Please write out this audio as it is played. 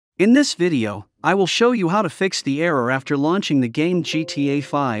In this video, I will show you how to fix the error after launching the game GTA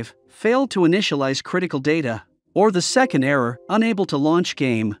 5, failed to initialize critical data, or the second error, unable to launch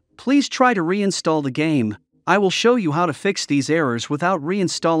game. Please try to reinstall the game. I will show you how to fix these errors without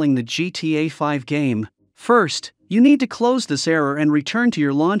reinstalling the GTA 5 game. First, you need to close this error and return to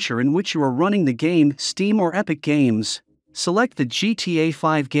your launcher in which you are running the game, Steam or Epic Games. Select the GTA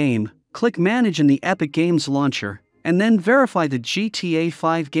 5 game, click Manage in the Epic Games launcher, and then verify the GTA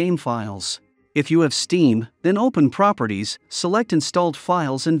 5 game files. If you have Steam, then open Properties, select Installed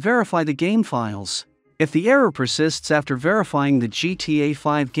Files and verify the game files. If the error persists after verifying the GTA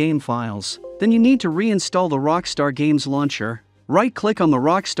 5 game files, then you need to reinstall the Rockstar Games launcher. Right-click on the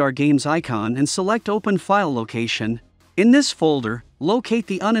Rockstar Games icon and select Open File Location. In this folder, locate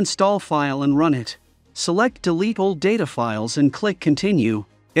the uninstall file and run it. Select Delete Old Data Files and click Continue.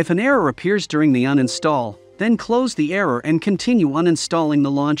 If an error appears during the uninstall, then close the error and continue uninstalling the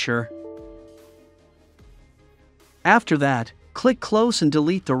launcher. After that, click Close and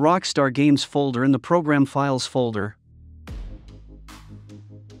delete the Rockstar Games folder in the Program Files folder.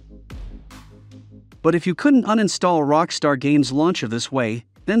 But if you couldn't uninstall Rockstar Games launcher this way,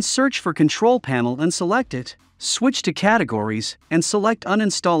 then search for Control Panel and select it. Switch to Categories and select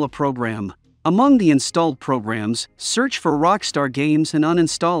Uninstall a program. Among the installed programs, search for Rockstar Games and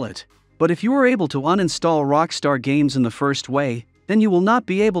uninstall it. But if you were able to uninstall Rockstar Games in the first way, then you will not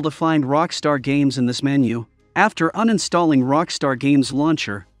be able to find Rockstar Games in this menu. After uninstalling Rockstar Games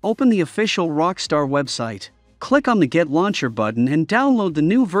launcher, open the official Rockstar website. Click on the Get Launcher button and download the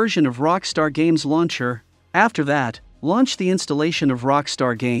new version of Rockstar Games launcher. After that, launch the installation of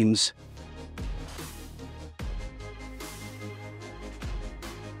Rockstar Games.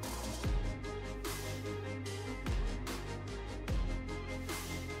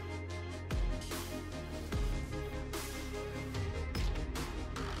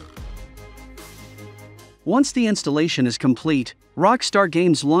 Once the installation is complete, Rockstar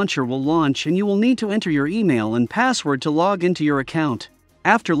Games launcher will launch and you will need to enter your email and password to log into your account.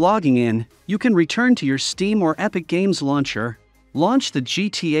 After logging in, you can return to your Steam or Epic Games launcher, launch the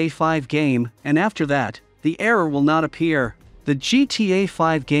GTA 5 game, and after that, the error will not appear. The GTA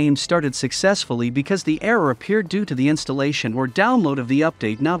 5 game started successfully because the error appeared due to the installation or download of the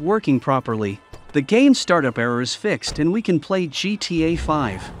update not working properly. The game startup error is fixed and we can play GTA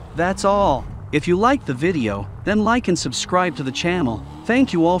 5. That's all. If you liked the video, then like and subscribe to the channel.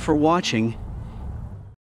 Thank you all for watching.